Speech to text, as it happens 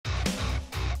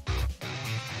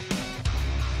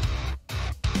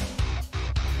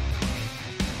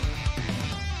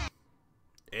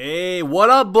What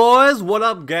up, boys? What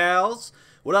up, gals?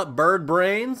 What up, bird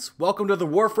brains? Welcome to the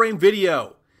Warframe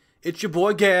video. It's your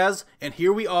boy Gaz, and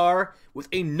here we are with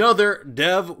another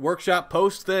Dev Workshop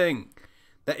post thing.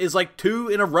 That is like 2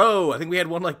 in a row. I think we had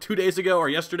one like 2 days ago or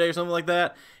yesterday or something like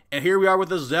that. And here we are with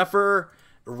the Zephyr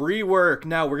Rework.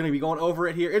 Now, we're going to be going over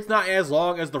it here. It's not as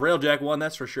long as the Railjack one,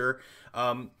 that's for sure.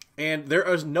 And there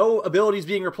is no abilities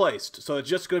being replaced. So it's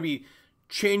just going to be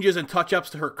changes and touch-ups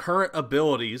to her current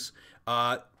abilities.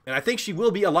 And I think she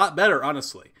will be a lot better,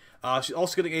 honestly. She's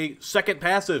also getting a second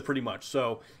passive, pretty much.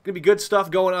 So, going to be good stuff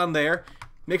going on there.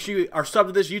 Make sure you are subbed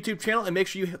to this YouTube channel, and make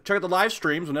sure you check out the live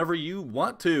streams whenever you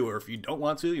want to, or if you don't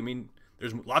want to. I mean,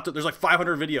 there's like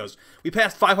 500 videos. We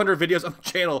passed 500 videos on the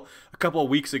channel a couple of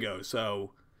weeks ago, so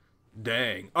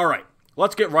dang. All right,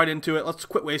 let's get right into it. Let's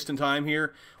quit wasting time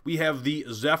here. We have the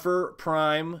Zephyr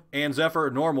Prime and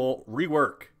Zephyr Normal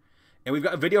rework, and we've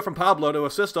got a video from Pablo to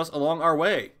assist us along our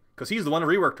way, because he's the one who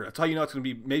reworked her. That's how you know it's going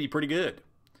to be maybe pretty good.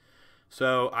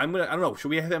 So I don't know, should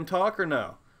we have him talk or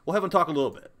no? We'll have him talk a little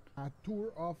bit. A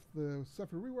tour of the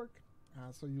Zephyr Rework.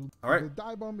 So you. All right. The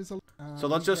die bomb is a. So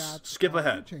let's just skip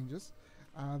ahead. Changes.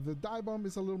 The die bomb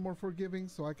is a little more forgiving,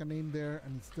 so I can aim there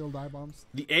and it's still die bombs.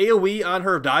 The AOE on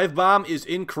her dive bomb is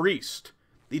increased.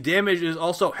 The damage is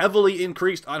also heavily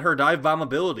increased on her dive bomb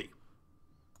ability.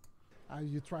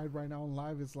 You try it right now on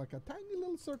live. It's like a tiny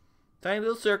little circle. Tiny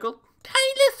little circle.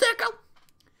 Tiny little circle.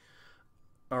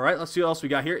 All right, let's see what else we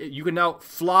got here. You can now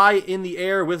fly in the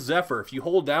air with Zephyr if you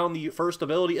hold down the first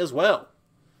ability as well.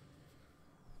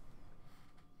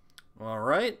 All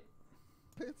right.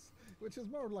 Which is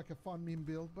more like a fun meme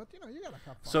build, but you know, you gotta have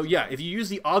fun. So yeah, if you use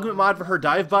the augment mod for her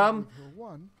dive bomb,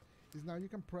 one is now you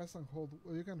can press and hold.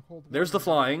 You can hold. There's the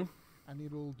flying, and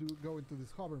it'll go into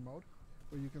this hover mode,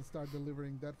 where you can start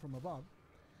delivering that from above.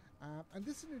 And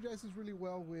this synergizes really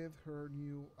well with her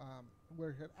new,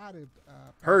 where it had added.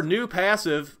 Her new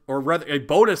passive, or rather a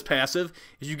bonus passive,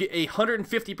 is you get a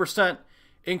 150%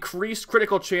 increased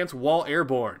critical chance while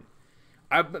airborne.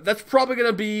 That's probably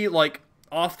going to be like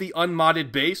off the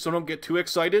unmodded base, so don't get too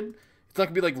excited. It's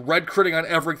not going to be like red critting on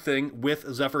everything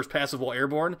with Zephyr's passive while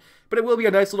airborne, but it will be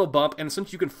a nice little bump, and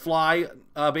since you can fly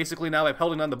basically now by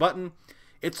holding on the button,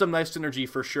 it's some nice synergy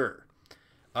for sure.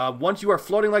 Once you are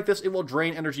floating like this, it will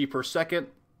drain energy per second.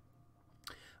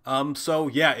 So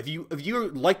yeah, if you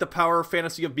like the power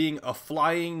fantasy of being a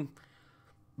flying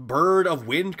bird of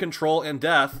wind control and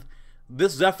death,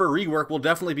 this Zephyr rework will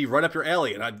definitely be right up your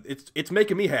alley, and it's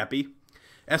making me happy.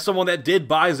 As someone that did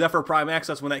buy Zephyr Prime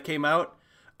Access when that came out,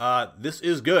 this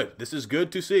is good. This is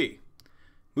good to see.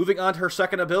 Moving on to her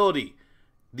second ability,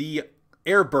 the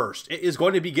Air Burst. It is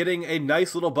going to be getting a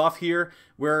nice little buff here,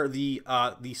 where the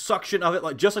suction of it,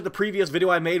 like just like the previous video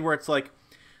I made, where it's like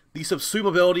the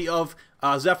subsumability of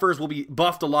Zephyrs will be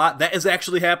buffed a lot. That is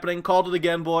actually happening. Called it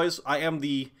again, boys. I am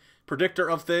the predictor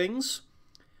of things.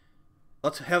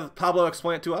 Let's have Pablo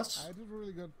explain it to us. I did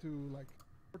really good to like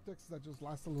vortex that just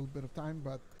lasts a little bit of time,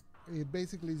 but it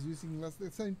basically is using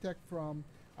the same tech from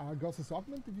Gauss's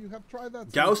Augment, if you have tried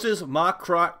that. Gauss's Mock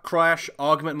Crash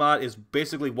Augment mod is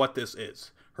basically what this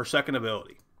is. Her second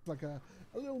ability. It's like a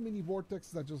little mini vortex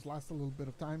that just lasts a little bit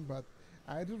of time, but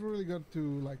I did really good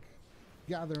to like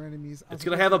gather enemies. It's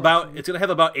gonna have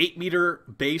about 8 meter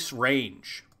base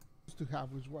range. To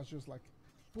have, which was just like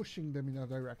pushing them in a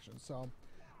direction. So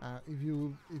if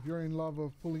you're in love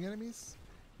of pulling enemies,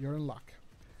 you're in luck.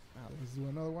 Let's do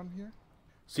another one here.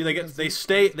 See,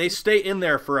 they stay in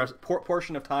there for a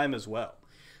portion of time as well.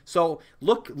 So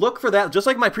look for that. Just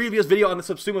like my previous video on the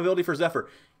subsumability for Zephyr,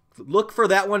 look for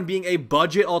that one being a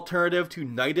budget alternative to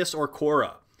Nidus or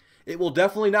Korra. It will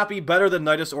definitely not be better than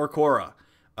Nidus or Korra.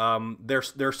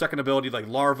 Their second ability, like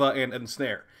Larva and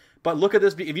Snare. But look at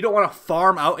this. If you don't want to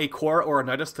farm out a Korra or a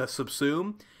Nidus to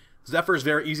subsume, Zephyr is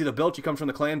very easy to build. She comes from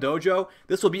the Clan Dojo.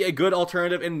 This will be a good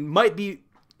alternative and might be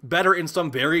better in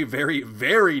some very, very,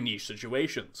 very niche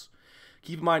situations.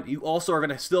 Keep in mind, you also are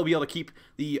going to still be able to keep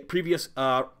the previous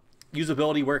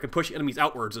usability where it can push enemies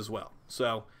outwards as well.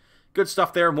 So, good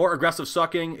stuff there. More aggressive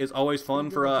sucking is always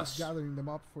fun for us. Gathering them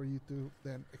up for you to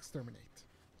then exterminate.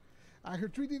 Her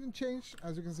 3 didn't change.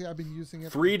 As you can see, I've been using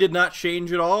it. 3 did not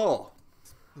change at all.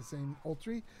 The same old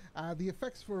 3. The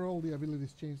effects for all the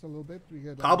abilities changed a little bit. We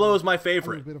get Pablo is my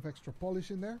favorite. A little bit of extra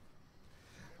polish in there.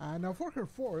 Now for her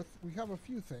fourth, we have a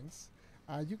few things.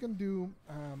 You can do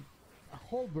a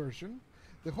whole version.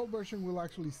 The whole version will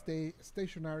actually stay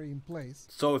stationary in place.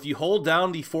 So if you hold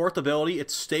down the fourth ability,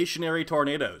 it's stationary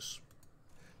tornadoes.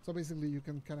 So basically you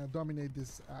can kind of dominate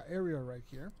this area right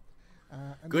here.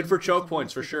 Good for choke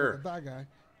points for sure. That guy,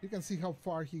 you can see how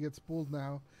far he gets pulled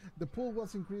now. The pull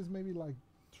was increased maybe like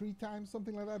 3 times,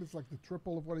 something like that. It's like the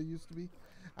triple of what it used to be.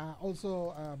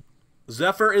 Also,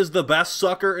 Zephyr is the best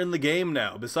sucker in the game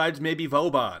now, besides maybe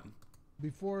Vauban.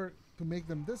 before, to make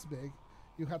them this big,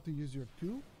 you have to use your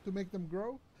 2 to make them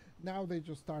grow. Now they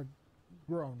just start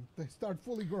grown. They start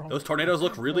fully grown. Those tornadoes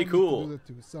look really Don't need to cool. do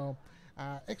the 2. So,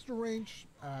 extra range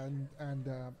and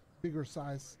bigger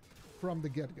size from the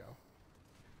get-go.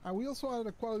 We also added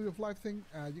a quality of life thing.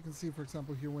 You can see, for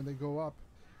example, here when they go up,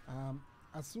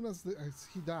 as soon as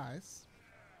he dies,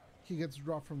 he gets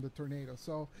dropped from the tornado.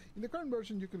 So in the current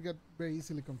version, you could get very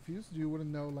easily confused. You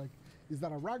wouldn't know, like, is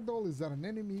that a ragdoll? Is that an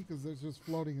enemy? Because there's just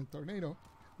floating a tornado.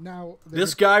 Now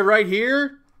this guy right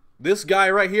here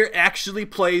actually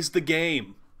plays the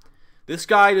game. This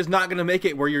guy is not going to make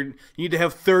it where you need to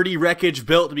have 30 wreckage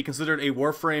built to be considered a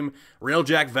Warframe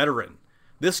Railjack veteran.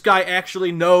 This guy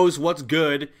actually knows what's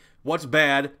good, what's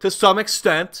bad, to some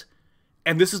extent,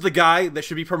 and this is the guy that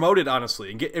should be promoted, honestly,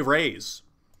 and get a raise.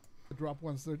 Drop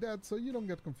once they're dead, so you don't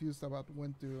get confused about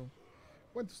when to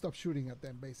stop shooting at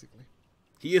them, basically.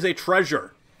 He is a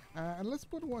treasure. And let's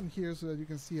put one here so that you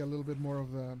can see a little bit more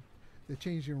of the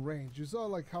change in range. You saw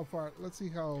like how far. Let's see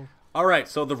how. All right,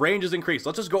 so the range is increased.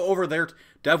 Let's just go over their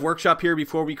dev workshop here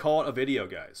before we call it a video,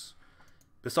 guys.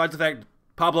 Besides the fact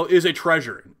Pablo is a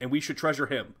treasure, and we should treasure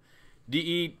him.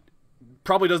 DE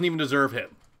probably doesn't even deserve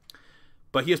him.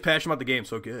 But he is passionate about the game,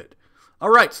 so good.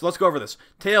 Alright, so let's go over this.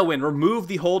 Tailwind, remove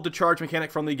the hold to charge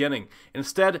mechanic from the beginning.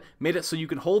 Instead, made it so you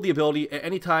can hold the ability at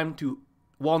any time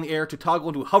while in the air to toggle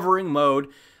into hovering mode.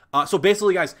 So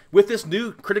basically, guys, with this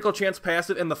new critical chance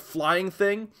passive and the flying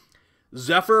thing,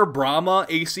 Zephyr Brahma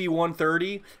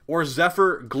AC-130 or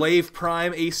Zephyr Glaive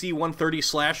Prime AC-130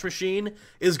 slash machine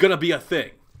is going to be a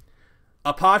thing.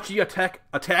 Apache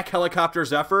attack helicopter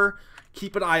Zephyr,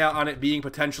 keep an eye out on it being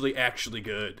potentially actually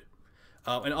good.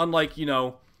 And unlike, you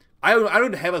know, I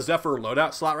don't have a Zephyr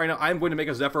loadout slot right now. I'm going to make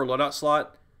a Zephyr loadout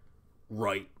slot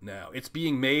right now. It's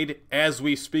being made as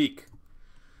we speak.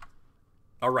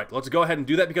 Alright, let's go ahead and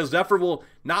do that because Zephyr will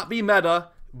not be meta,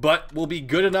 but will be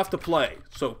good enough to play.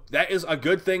 So that is a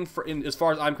good thing as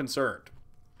far as I'm concerned.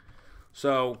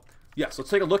 So, yes, let's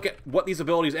take a look at what these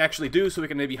abilities actually do so we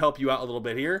can maybe help you out a little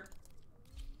bit here.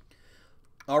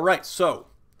 Alright, so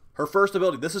her first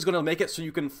ability, this is going to make it so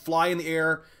you can fly in the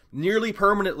air nearly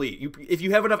permanently. If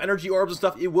you have enough energy orbs and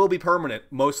stuff, it will be permanent,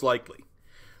 most likely.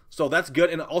 So that's good,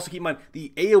 and also keep in mind,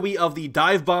 the AoE of the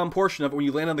dive bomb portion of it when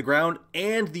you land on the ground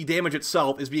and the damage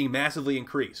itself is being massively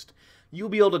increased. You'll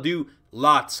be able to do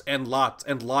lots and lots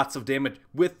and lots of damage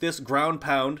with this ground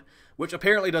pound, which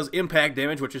apparently does impact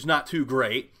damage, which is not too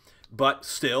great, but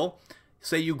still.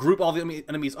 Say you group all the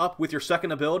enemies up with your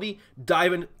second ability,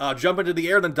 jump into the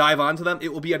air, then dive onto them.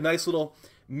 It will be a nice little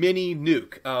mini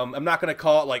nuke. I'm not going to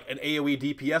call it like an AoE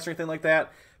DPS or anything like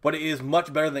that, but it is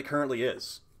much better than it currently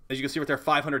is. As you can see with their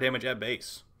 500 damage at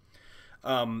base.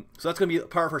 So that's going to be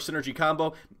part of her synergy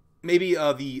combo. Maybe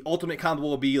the ultimate combo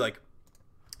will be like,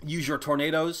 use your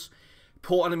tornadoes.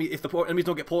 Pull enemy, if the enemies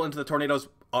don't get pulled into the tornadoes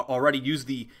already, use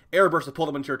the air burst to pull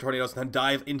them into your tornadoes, and then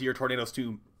dive into your tornadoes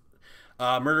to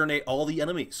murdernate all the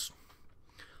enemies.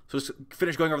 So just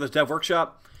finish going over this dev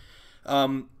workshop.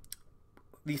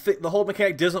 The hold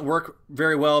mechanic doesn't work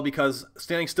very well because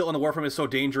standing still in the Warframe is so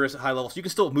dangerous at high levels. So you can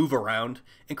still move around.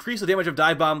 Increase the damage of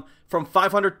dive bomb from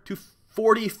 500 to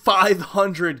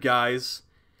 4,500, guys.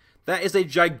 That is a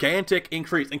gigantic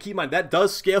increase. And keep in mind, that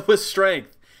does scale with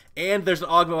strength. And there's an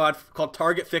augment mod called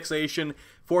Target Fixation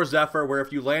for Zephyr, where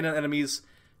if you land on enemies,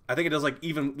 I think it does like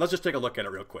even. Let's just take a look at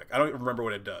it real quick. I don't even remember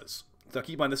what it does. So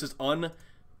keep in mind, this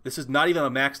is not even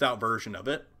a maxed out version of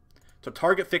it. So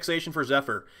Target Fixation for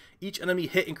Zephyr. Each enemy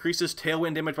hit increases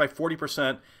tailwind damage by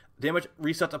 40%. Damage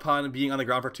resets upon being on the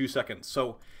ground for 2 seconds.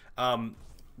 So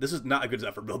this is not a good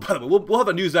Zephyr build, by the way. We'll have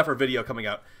a new Zephyr video coming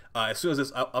out as soon as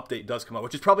this update does come out,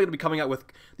 which is probably going to be coming out with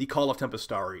the Call of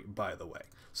Tempestari, by the way.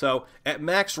 So at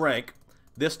max rank,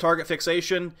 this Target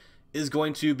Fixation is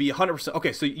going to be 100%.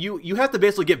 Okay, so you have to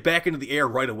basically get back into the air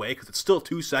right away because it's still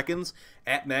 2 seconds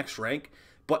at max rank,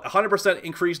 but 100%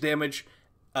 increased damage.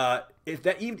 If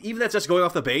that even that's just going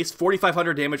off the base,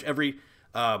 4,500 damage every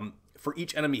for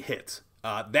each enemy hit.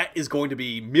 That is going to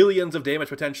be millions of damage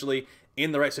potentially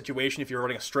in the right situation if you're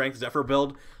running a strength Zephyr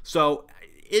build. So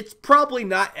it's probably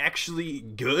not actually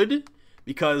good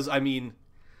because I mean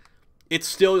it's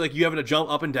still like you having to jump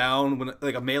up and down when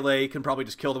like a melee can probably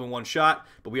just kill them in one shot.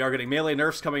 But we are getting melee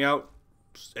nerfs coming out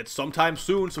at sometime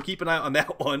soon, so keep an eye on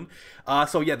that one.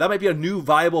 So yeah, that might be a new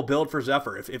viable build for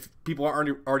Zephyr if people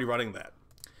aren't already running that.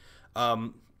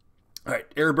 Alright,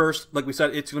 air burst, like we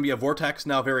said, it's going to be a vortex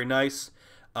now, very nice.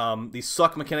 The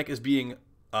suck mechanic is being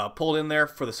pulled in there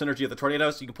for the synergy of the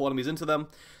tornadoes. So you can pull enemies into them.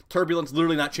 Turbulence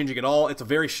literally not changing at all. It's a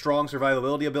very strong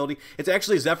survivability ability. It's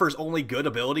actually Zephyr's only good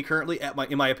ability currently,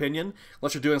 in my opinion,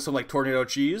 unless you're doing some like tornado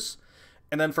cheese.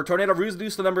 And then for Tornado,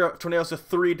 reduce the number of tornadoes to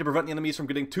 3 to prevent the enemies from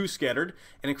getting too scattered,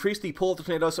 and increase the pull of the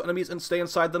tornadoes so enemies and stay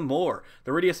inside them more.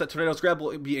 The radius that tornadoes grab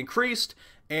will be increased,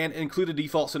 and include a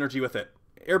default synergy with it.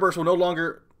 Airburst will no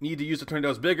longer need to use the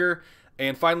tornadoes bigger,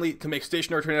 and finally, to make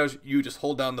stationary tornadoes, you just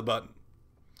hold down the button.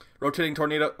 Roaming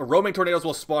tornadoes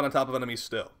will spawn on top of enemies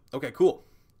still. Okay, cool.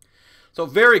 So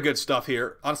very good stuff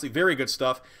here. Honestly, very good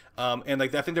stuff. And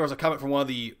like I think there was a comment from one of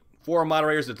the forum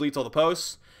moderators that deletes all the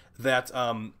posts, that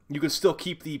you can still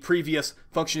keep the previous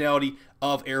functionality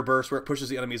of Airburst where it pushes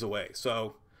the enemies away.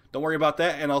 So don't worry about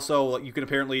that. And also, you can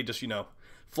apparently just,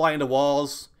 fly into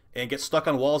walls and get stuck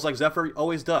on walls like Zephyr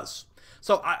always does.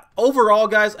 So overall,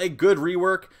 guys, a good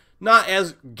rework. Not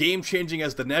as game-changing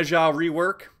as the Nezha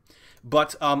rework,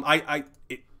 but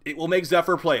it will make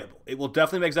Zephyr playable. It will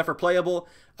definitely make Zephyr playable.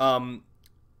 And,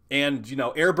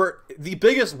 Airburst, the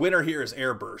biggest winner here is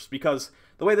Airburst, because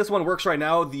the way this one works right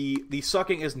now, the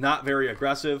sucking is not very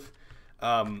aggressive,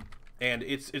 and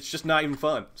it's just not even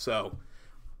fun. So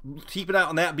keep an eye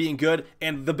on that being good.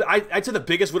 And I'd say the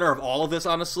biggest winner of all of this,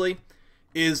 honestly,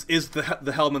 is the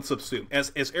Hellman Subsume. As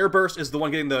Airburst is the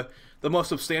one getting the most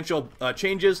substantial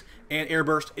changes, and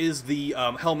Airburst is the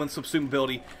Hellman Subsume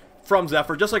ability from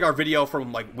Zephyr, just like our video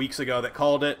from like weeks ago that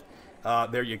called it.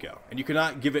 There you go. And you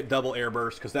cannot give it double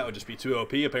Airburst, because that would just be too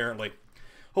OP, apparently.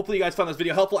 Hopefully you guys found this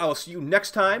video helpful. I will see you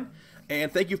next time.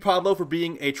 And thank you, Pablo, for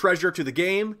being a treasure to the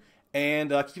game. And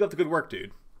keep up the good work,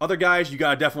 dude. Other guys, you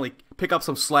got to definitely pick up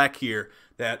some slack here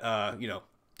that,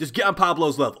 just get on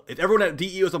Pablo's level. If everyone at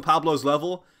DE was on Pablo's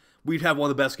level, we'd have one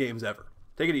of the best games ever.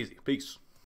 Take it easy. Peace.